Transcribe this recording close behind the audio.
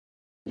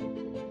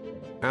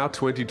Our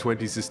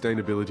 2020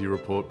 Sustainability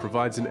Report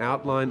provides an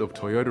outline of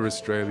Toyota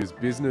Australia's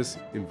business,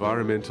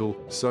 environmental,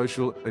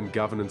 social and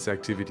governance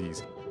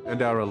activities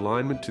and our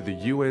alignment to the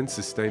UN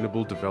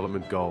Sustainable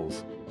Development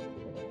Goals.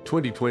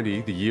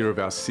 2020, the year of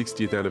our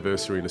 60th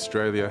anniversary in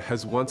Australia,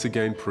 has once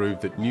again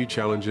proved that new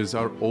challenges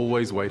are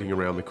always waiting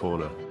around the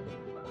corner.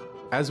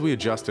 As we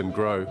adjust and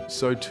grow,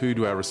 so too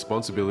do our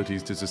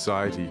responsibilities to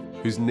society,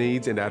 whose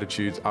needs and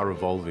attitudes are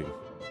evolving.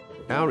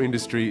 Our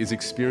industry is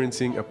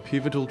experiencing a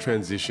pivotal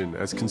transition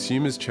as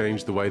consumers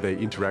change the way they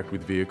interact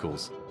with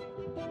vehicles.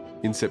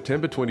 In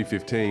September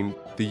 2015,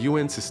 the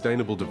UN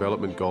Sustainable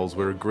Development Goals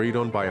were agreed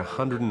on by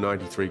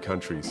 193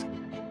 countries.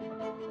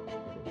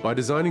 By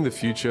designing the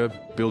future,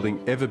 building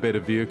ever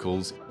better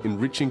vehicles,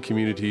 enriching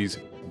communities,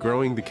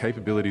 growing the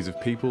capabilities of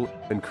people,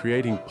 and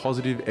creating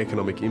positive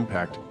economic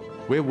impact,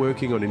 we're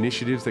working on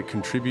initiatives that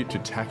contribute to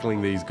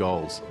tackling these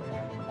goals.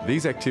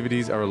 These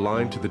activities are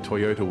aligned to the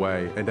Toyota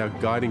Way and our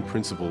guiding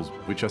principles,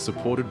 which are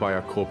supported by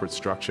our corporate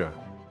structure.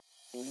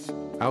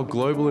 Our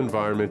Global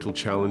Environmental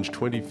Challenge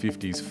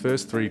 2050's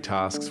first 3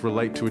 tasks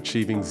relate to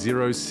achieving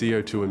zero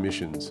CO2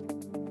 emissions.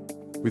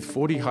 With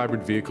 40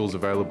 hybrid vehicles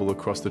available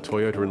across the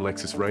Toyota and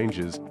Lexus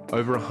ranges,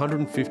 over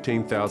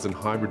 115,000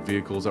 hybrid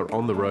vehicles are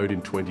on the road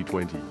in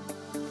 2020.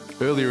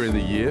 Earlier in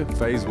the year,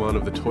 Phase 1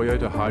 of the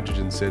Toyota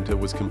Hydrogen Centre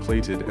was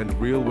completed and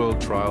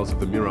real-world trials of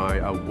the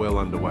Mirai are well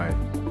underway.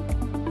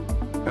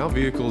 Our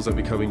vehicles are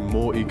becoming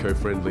more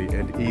eco-friendly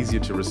and easier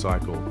to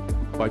recycle.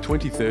 By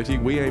 2030,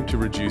 we aim to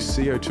reduce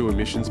CO2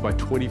 emissions by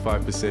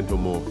 25% or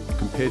more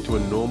compared to a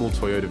normal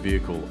Toyota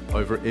vehicle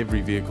over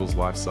every vehicle's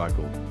life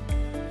cycle.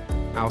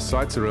 Our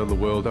sites around the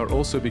world are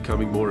also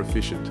becoming more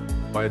efficient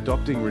by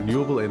adopting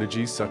renewable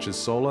energies such as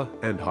solar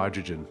and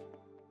hydrogen.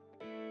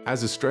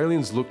 As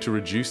Australians look to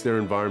reduce their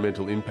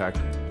environmental impact,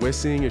 we're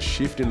seeing a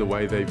shift in the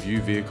way they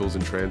view vehicles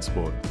and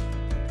transport.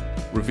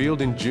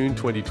 Revealed in June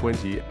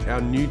 2020,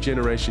 our new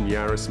generation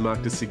Yaris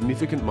marked a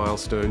significant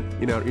milestone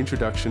in our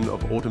introduction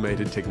of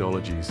automated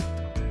technologies.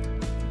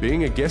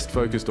 Being a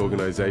guest-focused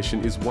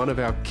organisation is one of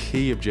our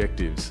key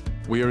objectives.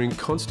 We are in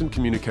constant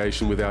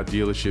communication with our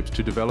dealerships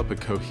to develop a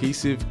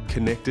cohesive,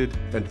 connected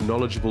and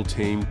knowledgeable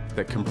team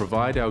that can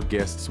provide our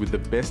guests with the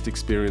best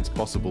experience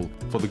possible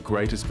for the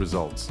greatest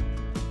results.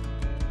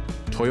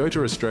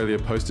 Toyota Australia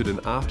posted an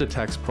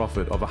after-tax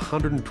profit of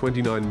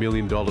 $129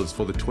 million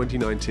for the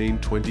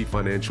 2019-20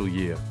 financial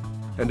year,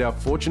 and our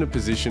fortunate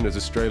position as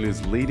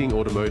Australia's leading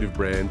automotive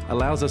brand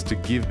allows us to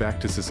give back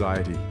to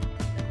society.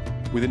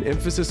 With an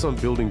emphasis on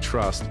building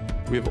trust,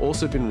 we have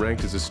also been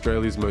ranked as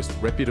Australia's most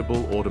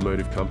reputable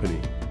automotive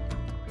company.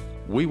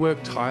 We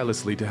work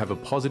tirelessly to have a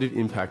positive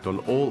impact on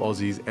all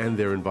Aussies and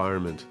their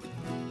environment.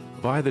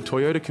 Via the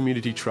Toyota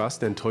Community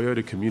Trust and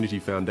Toyota Community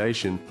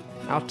Foundation,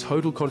 our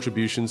total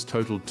contributions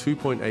totaled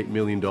 $2.8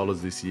 million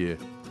this year,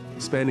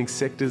 spanning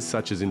sectors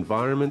such as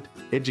environment,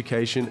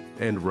 education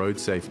and road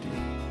safety.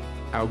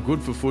 Our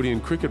Good for Footy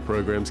and cricket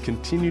programs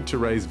continued to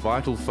raise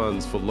vital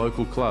funds for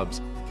local clubs,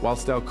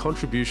 whilst our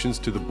contributions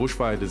to the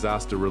Bushfire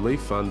Disaster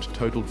Relief Fund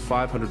totaled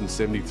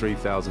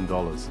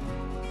 $573,000.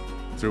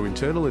 Through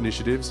internal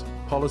initiatives,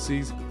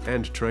 policies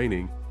and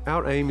training,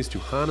 our aim is to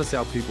harness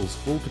our people's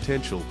full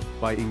potential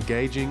by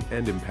engaging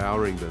and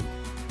empowering them.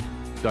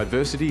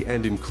 Diversity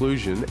and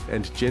inclusion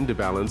and gender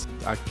balance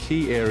are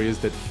key areas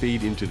that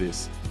feed into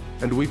this,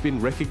 and we've been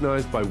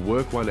recognised by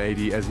Work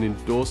 180 as an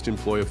endorsed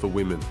employer for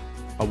women,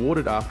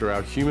 awarded after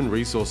our human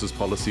resources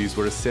policies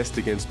were assessed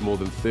against more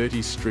than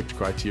 30 strict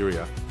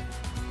criteria.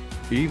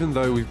 Even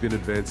though we've been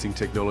advancing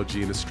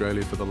technology in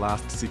Australia for the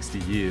last 60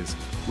 years,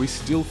 we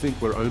still think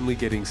we're only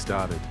getting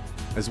started,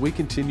 as we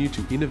continue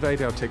to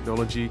innovate our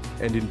technology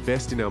and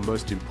invest in our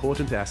most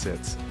important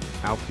assets,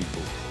 our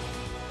people.